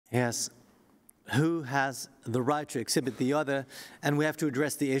Yes. Who has the right to exhibit the other? And we have to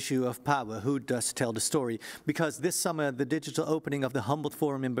address the issue of power. Who does tell the story? Because this summer, the digital opening of the Humboldt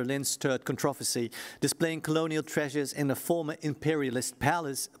Forum in Berlin stirred controversy. Displaying colonial treasures in a former imperialist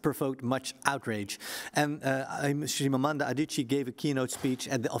palace provoked much outrage. And Chimamanda Adichie gave a keynote speech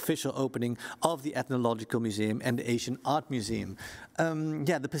at the official opening of the Ethnological Museum and the Asian Art Museum.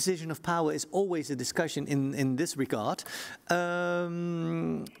 Yeah, the position of power is always a discussion in this regard.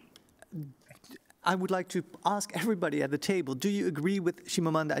 I would like to ask everybody at the table, do you agree with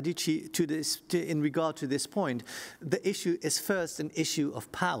Chimamanda Adichie in regard to this point? The issue is first an issue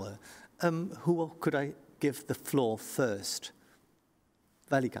of power. Who could I give the floor first?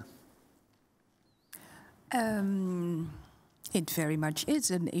 Valika. It very much is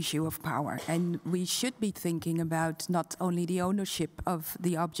an issue of power, and we should be thinking about not only the ownership of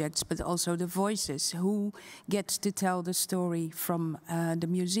the objects, but also the voices. Who gets to tell the story from the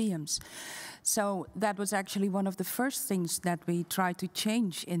museums? So that was actually one of the first things that we tried to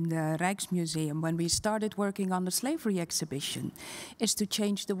change in the Rijksmuseum when we started working on the slavery exhibition, is to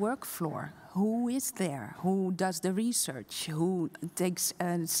change the work floor. Who is there? Who does the research? Who takes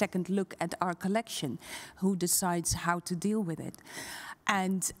a second look at our collection? Who decides how to deal with it?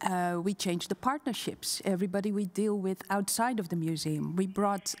 And we changed the partnerships. Everybody we deal with outside of the museum. We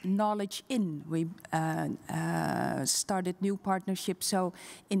brought knowledge in. We started new partnerships. So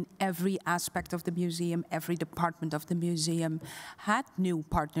in every aspect of the museum, every department of the museum had new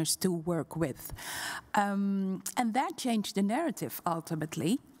partners to work with. And that changed the narrative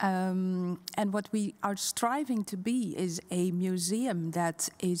ultimately. And what we are striving to be is a museum that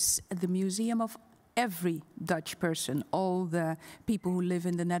is the museum of every Dutch person, all the people who live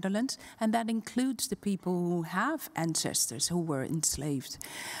in the Netherlands, and that includes the people who have ancestors who were enslaved.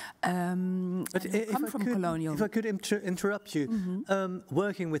 But if I could interrupt you,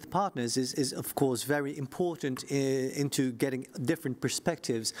 working with partners is of course very important into getting different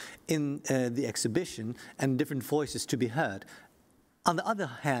perspectives in the exhibition and different voices to be heard. On the other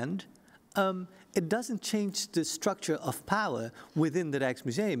hand, it doesn't change the structure of power within the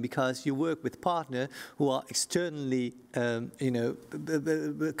Rijksmuseum, because you work with partners who are externally,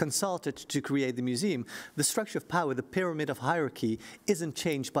 consulted to create the museum. The structure of power, the pyramid of hierarchy, isn't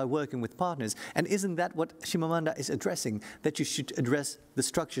changed by working with partners. And isn't that what Chimamanda is addressing? That you should address the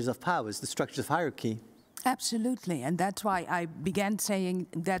structures of powers, the structures of hierarchy. Absolutely, and that's why I began saying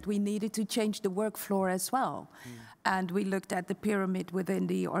that we needed to change the work floor as well. And we looked at the pyramid within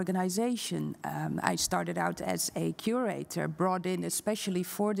the organization. I started out as a curator, brought in especially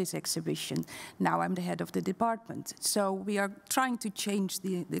for this exhibition. Now I'm the head of the department. So we are trying to change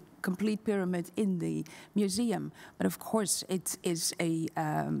the complete pyramid in the museum. But of course, it is a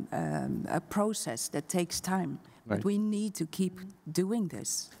process that takes time. Right. But we need to keep doing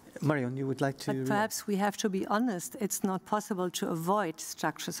this. Marion, you would like to... But perhaps we have to be honest, it's not possible to avoid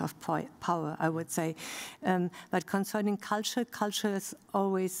structures of power, I would say. But concerning culture, culture is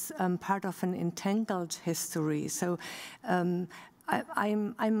always part of an entangled history. So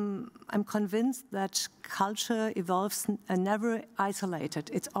I'm convinced that culture evolves never isolated.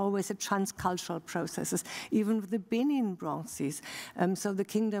 It's always a transcultural process, even with the Benin bronzes. So the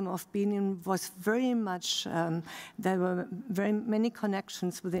kingdom of Benin was very much, there were very many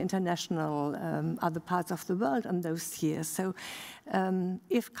connections with the international other parts of the world in those years. So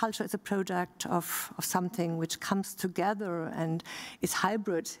if culture is a product of something which comes together and is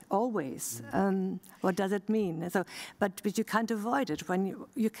hybrid always, what does it mean? So, but you can't avoid it. When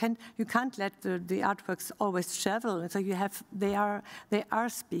you can't let the artworks always travel. So you have they are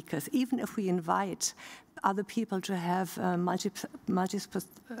speakers. Even if we invite other people to have multiple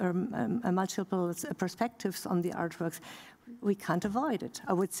perspectives on the artworks, we can't avoid it,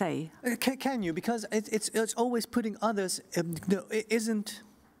 I would say. Can you? Because it's always putting others. Isn't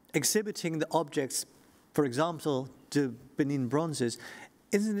exhibiting the objects, for example, the Benin bronzes,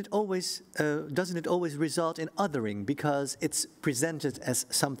 isn't it always, doesn't it always result in othering, because it's presented as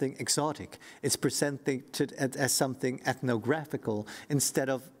something exotic, it's presented as something ethnographical instead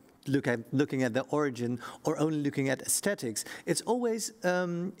of looking at the origin or only looking at aesthetics? It's always,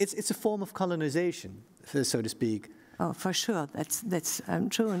 it's a form of colonization, so to speak. Oh, for sure, that's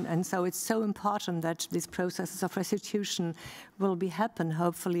true, and so it's so important that these processes of restitution will happen,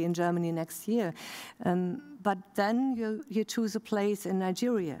 hopefully in Germany next year. But then you choose a place in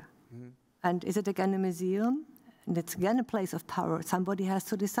Nigeria, and is it again a museum? And it's again a place of power. Somebody has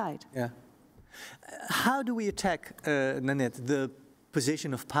to decide. Yeah. How do we attack, Nanette, the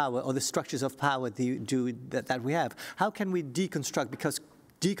position of power or the structures of power that we have? How can we deconstruct? Because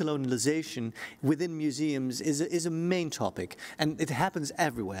decolonization within museums is a main topic, and it happens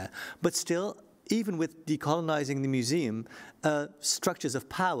everywhere. But still, even with decolonizing the museum, structures of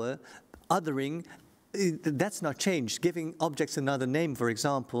power, othering, that's not changed. Giving objects another name, for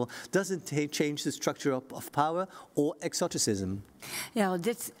example, doesn't change the structure of power or exoticism. Yeah,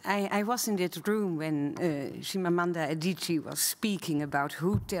 well, I was in that room when Chimamanda Adichie was speaking about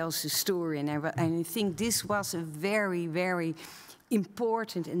who tells the story, and I think this was a very, very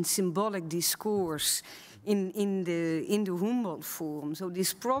important and symbolic discourse in the Humboldt Forum. So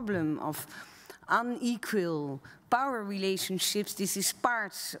this problem of unequal power relationships, this is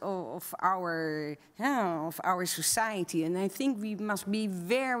part of our society, and I think we must be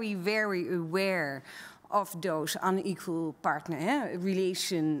very, very aware of those unequal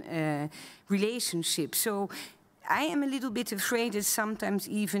relationships. So I am a little bit afraid that sometimes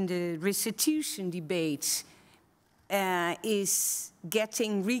even the restitution debate is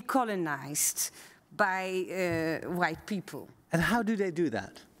getting recolonized by white people. And how do they do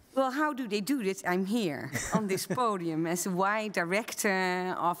that? Well, how do they do this? I'm here on this podium as a white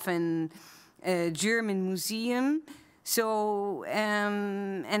director of a German museum. So,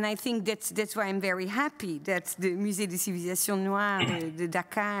 and I think that's why I'm very happy that the Musée des civilisations noires de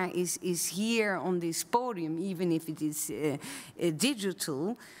Dakar is here on this podium, even if it is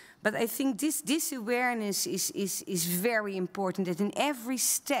digital. But I think this awareness is very important, that in every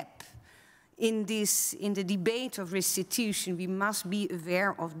step in the debate of restitution, we must be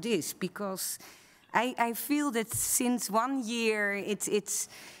aware of this, because I feel that since 1 year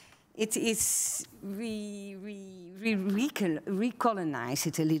we recolonize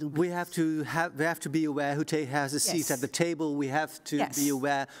it a little bit. We have to be aware who has a seat at the table. We have to be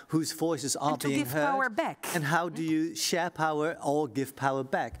aware whose voices are being heard. And to give power back. And how do you share power or give power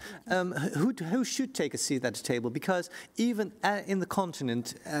back? Who should take a seat at the table? Because even in the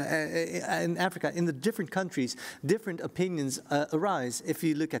continent, in Africa, in the different countries, different opinions arise. If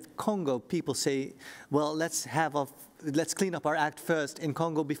you look at Congo, people say, well, let's clean up our act first in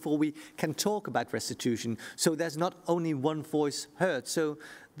Congo before we can talk about restitution. So there's not only one voice heard. So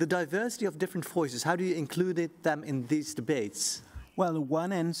the diversity of different voices, how do you include them in these debates? Well,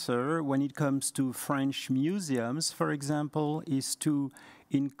 one answer when it comes to French museums, for example, is to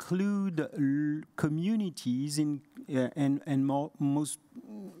include communities and most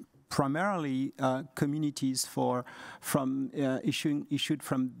primarily communities issued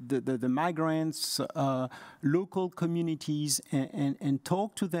from the migrants, local communities, and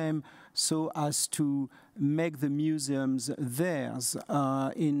talk to them so as to make the museums theirs.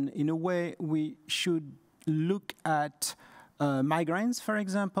 In a way, we should look at migrants, for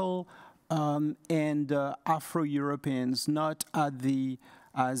example, and Afro-Europeans, not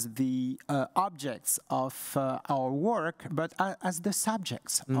as the objects of our work, but as the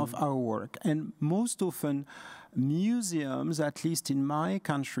subjects of our work. And most often, museums, at least in my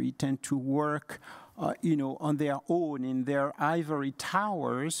country, tend to work on their own, in their ivory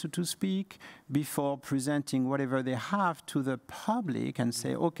towers, so to speak, before presenting whatever they have to the public and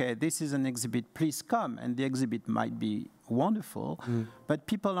say, okay, this is an exhibit, please come. And the exhibit might be wonderful, but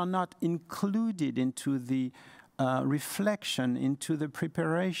people are not included into the reflection, into the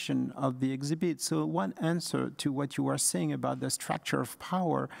preparation of the exhibit. So one answer to what you were saying about the structure of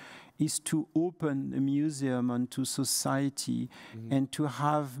power is to open the museum onto society and to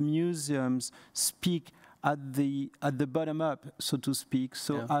have museums speak at the bottom up, so to speak,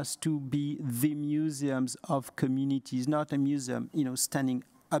 so as to be the museums of communities, not a museum, standing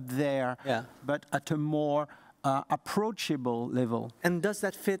up there, but at a more approachable level. And does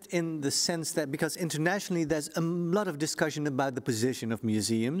that fit in the sense that, because internationally there's a lot of discussion about the position of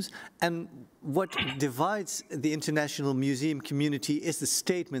museums, and what divides the international museum community is the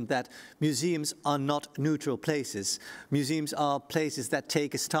statement that museums are not neutral places. Museums are places that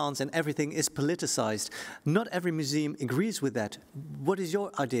take a stance and everything is politicized. Not every museum agrees with that. What is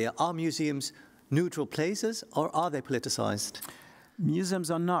your idea? Are museums neutral places or are they politicized? Museums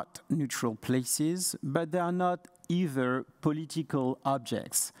are not neutral places, but they are not either political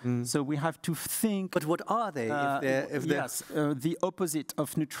objects. So we have to think... But what are they? Yes, the opposite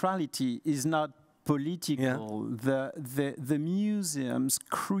of neutrality is not political. The museums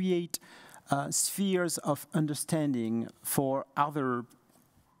create spheres of understanding for other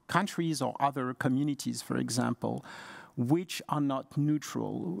countries or other communities, for example, which are not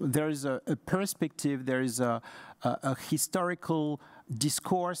neutral. There is a perspective, there is a historical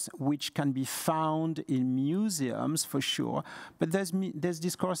discourse which can be found in museums for sure, but there's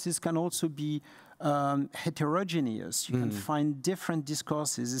discourses can also be heterogeneous. You can find different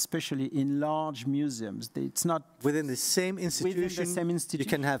discourses, especially in large museums. It's not within the same institution. You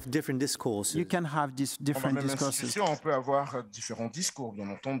can have different discourses. You can have different discourses. On peut avoir différents discours, bien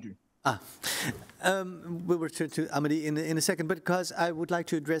entendu. We'll return to Hamady in a second, but because I would like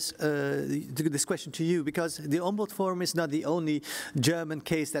to address this question to you, because the Humboldt Forum is not the only German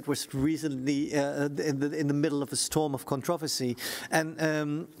case that was recently in the middle of a storm of controversy,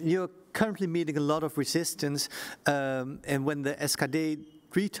 and you're currently meeting a lot of resistance, and when the SKD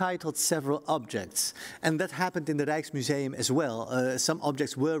retitled several objects, and that happened in the Rijksmuseum as well. Some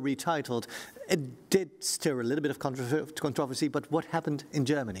objects were retitled. It did stir a little bit of controversy, but what happened in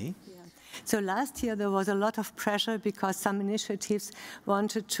Germany? Yeah. So last year there was a lot of pressure because some initiatives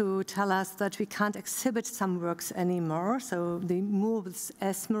wanted to tell us that we can't exhibit some works anymore. So the move was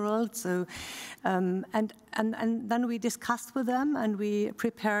Emerald. So and then we discussed with them and we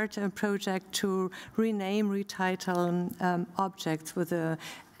prepared a project to rename, retitle objects with a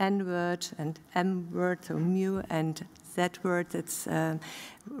N word and M word, so mu and Z word. It's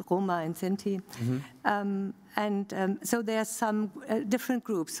Roma and Sinti. So there are some different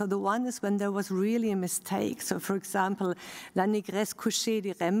groups. So the one is when there was really a mistake. So for example, La Négresse couchée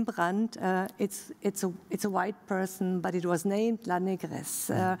de Rembrandt, it's a white person, but it was named La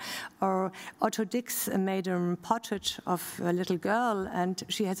Négresse. Or Otto Dix made a portrait of a little girl, and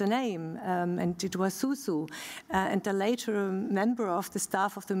she has a name, and it was Susu. And the later member of the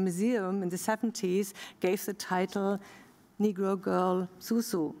staff of the museum in the 70s gave the title Negro girl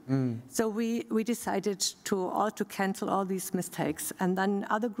Susu. So we decided to cancel all these mistakes. And then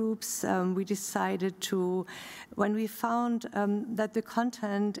other groups, we decided to, when we found that the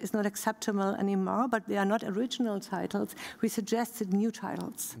content is not acceptable anymore, but they are not original titles, we suggested new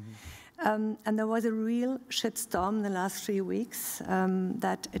titles. And there was a real shitstorm in the last 3 weeks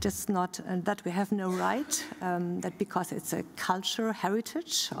that it is not, that we have no right, that because it's a culture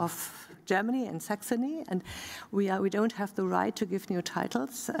heritage of Germany and Saxony, and we don't have the right to give new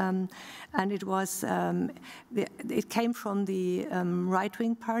titles. And it was it came from the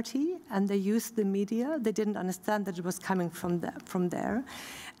right-wing party, and they used the media. They didn't understand that it was coming from there.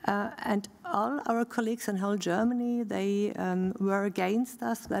 And all our colleagues in whole Germany, they were against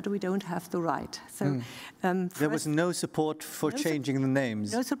us that we don't have the right. So there was no support for changing the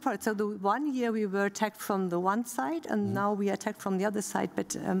names. No support. So the 1 year we were attacked from the one side, and now we are attacked from the other side.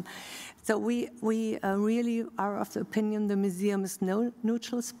 But so we really are of the opinion the museum is no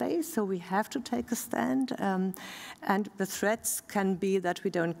neutral space. So we have to take a stand. And the threats can be that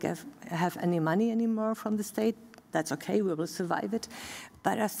we don't have any money anymore from the state. That's okay, we will survive it.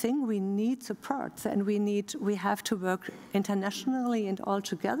 But I think we need support, and we have to work internationally and all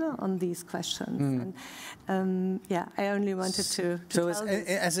together on these questions. And, yeah, I only wanted to so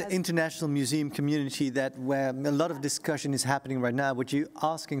as an international museum community where a lot of discussion is happening right now, what you're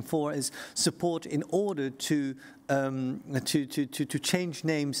asking for is support in order to change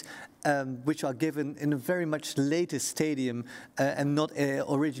names which are given in a very much later stadium and not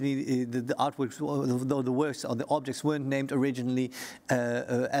originally the artworks, though the works or the objects weren't named originally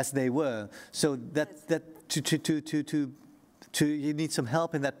as they were. So you need some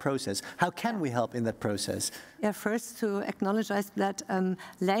help in that process. How can we help in that process? Yeah, first to acknowledge that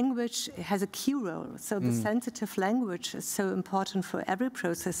language has a key role. So the sensitive language is so important for every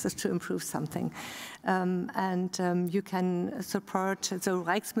process to improve something. You can support, so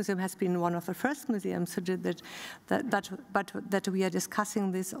Rijksmuseum has been one of the first museums who did that, but that we are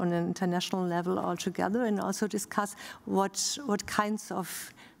discussing this on an international level altogether, and also discuss what kinds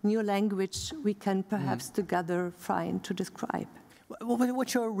of new language we can perhaps together find to describe.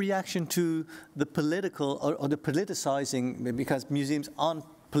 What's your reaction to the political or the politicizing, because museums aren't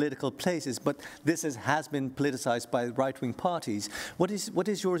political places, but this has been politicized by right-wing parties. What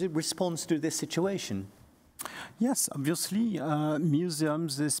is your response to this situation? Yes, obviously,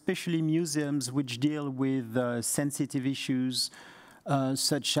 museums, especially museums which deal with sensitive issues,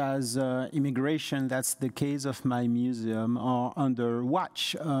 such as immigration, that's the case of my museum, are under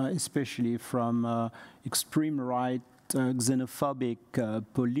watch, especially from extreme right, xenophobic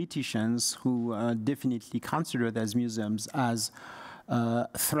politicians who definitely consider those museums as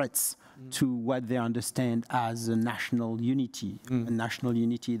threats to what they understand as a national unity, a national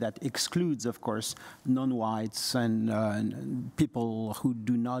unity that excludes, of course, non-whites and people who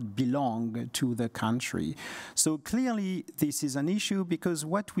do not belong to the country. So clearly this is an issue because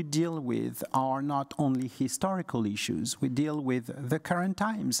what we deal with are not only historical issues, we deal with the current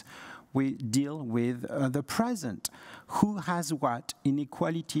times. we deal with the present. Who has what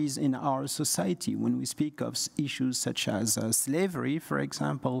inequalities in our society? When we speak of issues such as slavery, for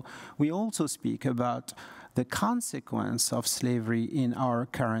example, we also speak about the consequence of slavery in our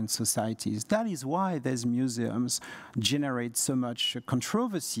current societies. That is why these museums generate so much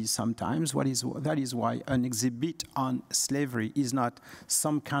controversy sometimes. That is why an exhibit on slavery is not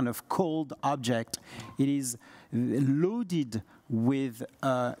some kind of cold object. It is loaded with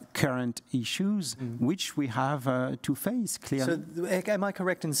current issues which we have to face clearly. So am I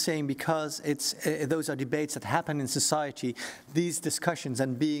correct in saying, because those are debates that happen in society, these discussions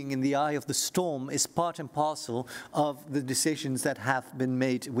and being in the eye of the storm is part and parcel of the decisions that have been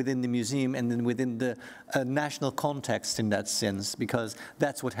made within the museum and then within the national context in that sense, because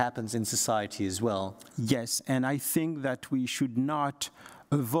that's what happens in society as well? Yes, and I think that we should not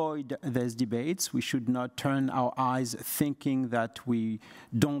avoid these debates. We should not turn our eyes thinking that we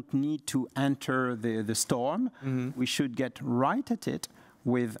don't need to enter the storm. We should get right at it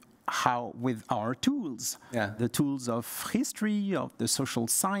with our tools, the tools of history, of the social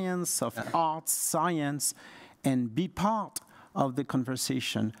science, of arts, science, and be part of the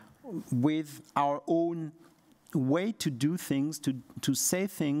conversation with our own way to do things, to say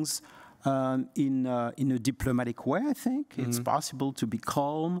things in a diplomatic way. I think it's possible to be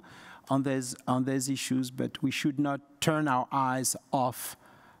calm on these issues, but we should not turn our eyes off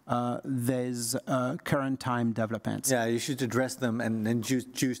these current time developments. Yeah, you should address them and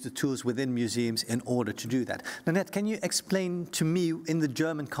choose the tools within museums in order to do that. Nanette, can you explain to me, in the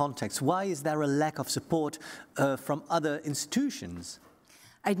German context, why is there a lack of support from other institutions?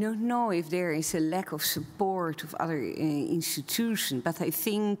 I don't know if there is a lack of support of other institutions, but I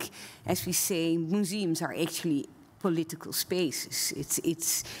think, as we say, museums are actually political spaces.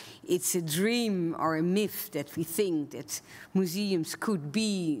 It's a dream or a myth that we think that museums could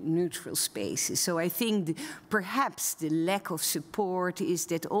be neutral spaces. So I think perhaps the lack of support is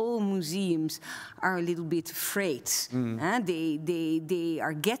that all museums are a little bit afraid. They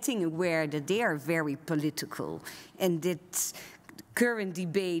are getting aware that they are very political and that current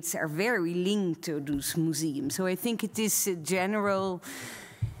debates are very linked to those museums. So I think it is a general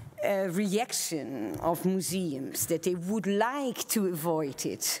reaction of museums that they would like to avoid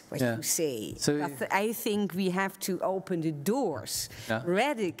it, what you say. So but I think we have to open the doors,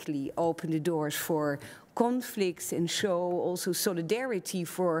 radically open the doors for conflicts and show also solidarity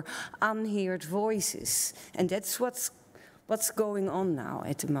for unheard voices. And that's what's going on now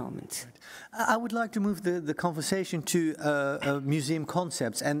at the moment. I would like to move the conversation to museum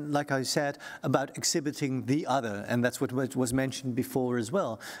concepts, and like I said, about exhibiting the other, and that's what was mentioned before as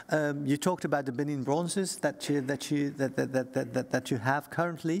well. You talked about the Benin bronzes that you have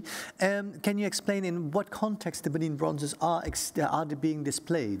currently. Can you explain in what context the Benin bronzes are being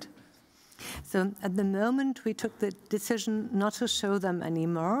displayed? So at the moment, we took the decision not to show them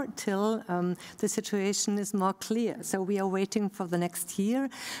anymore till the situation is more clear. So we are waiting for the next year,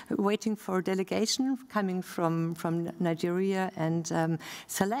 waiting for a delegation coming from Nigeria and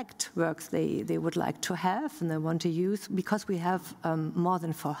select works they would like to have and they want to use, because we have more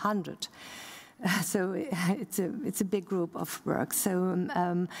than 400. So it's a big group of works. So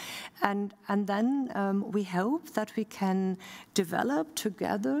and then we hope that we can develop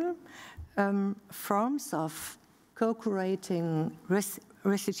together forms of co-curating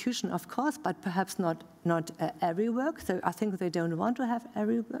restitution, of course, but perhaps not every work. So I think they don't want to have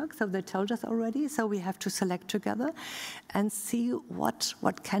every work, so they told us already. So we have to select together and see what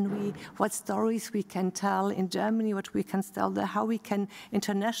stories we can tell in Germany, what we can tell there, how we can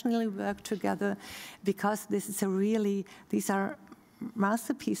internationally work together, because this is these are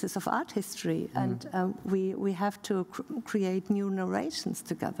masterpieces of art history, and we have to create new narrations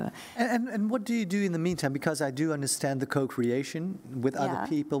together. And what do you do in the meantime? Because I do understand the co-creation with other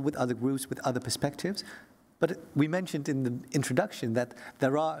people, with other groups, with other perspectives. But we mentioned in the introduction that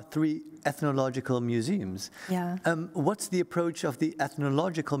there are 3 ethnological museums. Yeah. What's the approach of the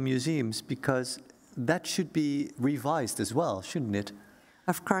ethnological museums? Because that should be revised as well, shouldn't it?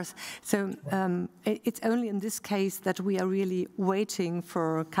 Of course. So it's only in this case that we are really waiting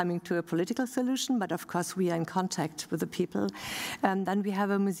for coming to a political solution, but of course we are in contact with the people. And then we have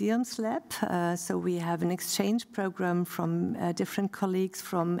a museums lab, so we have an exchange program from different colleagues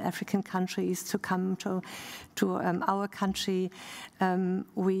from African countries to come to our country.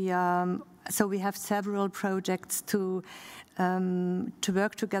 So we have several projects to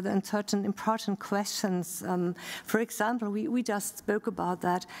work together on certain important questions. For example, we just spoke about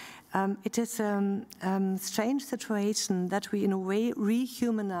that. It is a strange situation that we, in a way,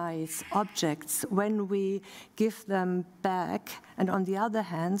 rehumanize objects when we give them back, and on the other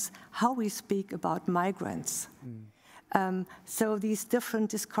hand, how we speak about migrants. So these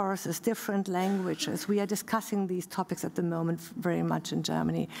different discourses, different languages, we are discussing these topics at the moment very much in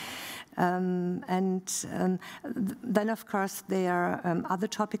Germany. Then, of course, there are other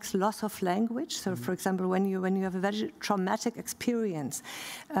topics, loss of language. So, for example, when you have a very traumatic experience,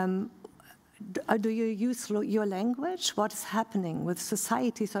 do you use your language? What is happening with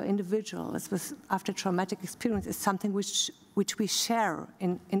societies or individuals after traumatic experience is something which we share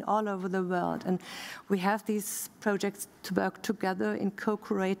in all over the world. And we have these projects to work together in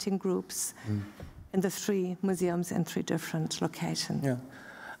co-curating groups in the 3 museums in 3 different locations. Yeah.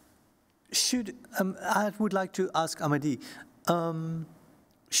 I would like to ask Hamady,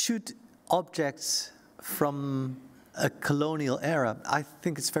 should objects from a colonial era, I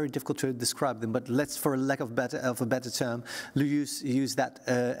think it's very difficult to describe them, but let's, for lack of a better term, use that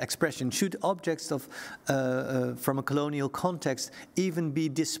expression. Should objects from a colonial context even be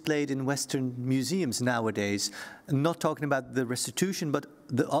displayed in Western museums nowadays? Not talking about the restitution, but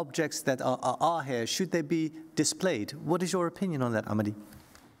the objects that are here, should they be displayed? What is your opinion on that, Hamady?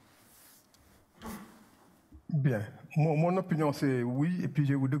 Bien. Mon opinion, c'est oui, et puis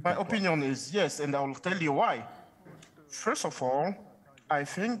je vous dis. My opinion is yes, and I will tell you why. First of all, I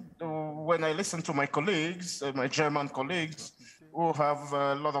think when I listen to my colleagues, my German colleagues, who have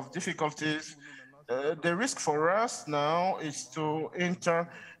a lot of difficulties, the risk for us now is to enter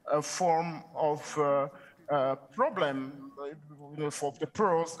a form of problem for the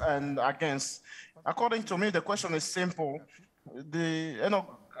pros and against. According to me, the question is simple. The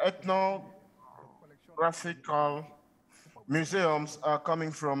ethnographical museums are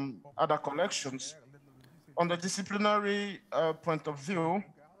coming from other collections. On the disciplinary point of view,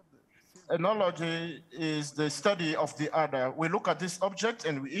 ethnology is the study of the other. We look at this object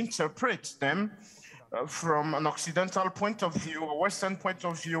and we interpret them from an Occidental point of view, a Western point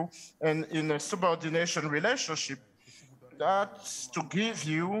of view, and in a subordination relationship. That's to give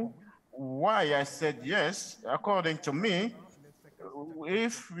you why I said yes. According to me,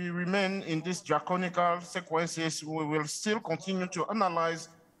 if we remain in these draconical sequences, we will still continue to analyze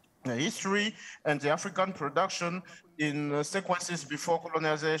the history and the African production in sequences before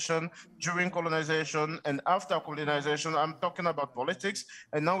colonization, during colonization, and after colonization. I'm talking about politics,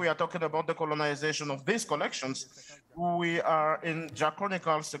 and now we are talking about the colonization of these collections. We are in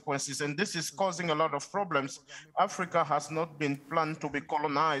draconical sequences, and this is causing a lot of problems. Africa has not been planned to be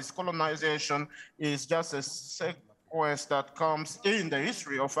colonized. Colonization is just a sequence that comes in the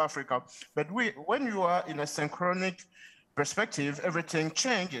history of Africa. But when you are in a synchronic perspective, everything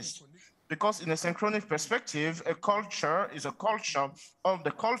changes. Because in a synchronic perspective, a culture is a culture. All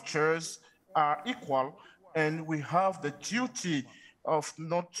the cultures are equal, and we have the duty of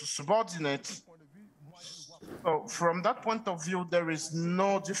not to subordinate. So from that point of view, there is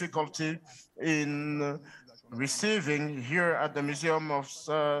no difficulty in receiving here at the Museum of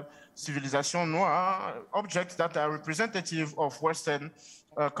Civilisations Noires objects that are representative of Western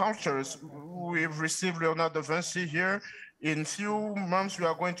cultures. We've received Leonardo da Vinci here. In few months, we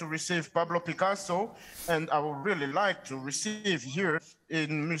are going to receive Pablo Picasso, and I would really like to receive here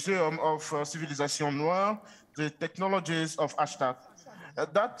in Museum of Civilisations Noires the technologies of Ashtat.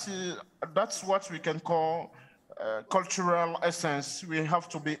 That's what we can call cultural essence. We have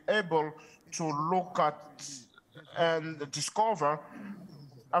to be able to look at and discover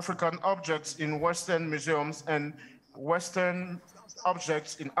African objects in Western museums and Western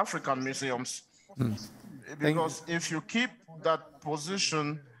objects in African museums. Because if you keep that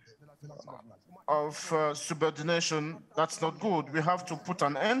position of subordination, that's not good. We have to put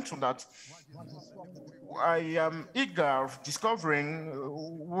an end to that. I am eager of discovering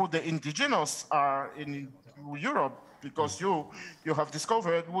who the indigenous are in Europe, because you have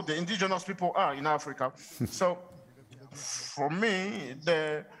discovered who the indigenous people are in Africa. So for me,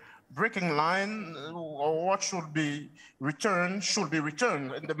 the breaking line or what should be returned,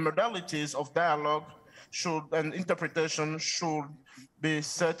 and the modalities of dialogue and interpretation should be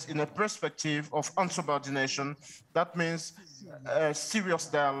set in a perspective of unsubordination. That means a serious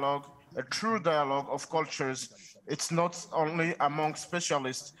dialogue, a true dialogue of cultures. It's not only among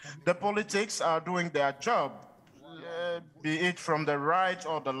specialists. The politics are doing their job, be it from the right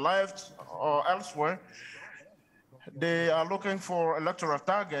or the left or elsewhere. They are looking for electoral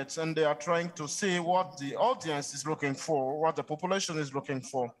targets, and they are trying to see what the audience is looking for, what the population is looking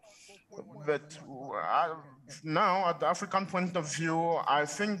for. But now, at the African point of view, I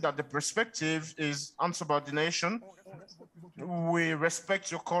think that the perspective is insubordination. We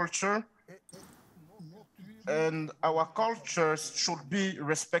respect your culture, and our cultures should be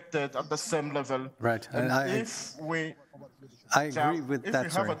respected at the same level. Right. And I agree with that.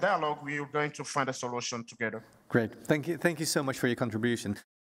 If we have a dialogue, we are going to find a solution together. Great. Thank you so much for your contribution.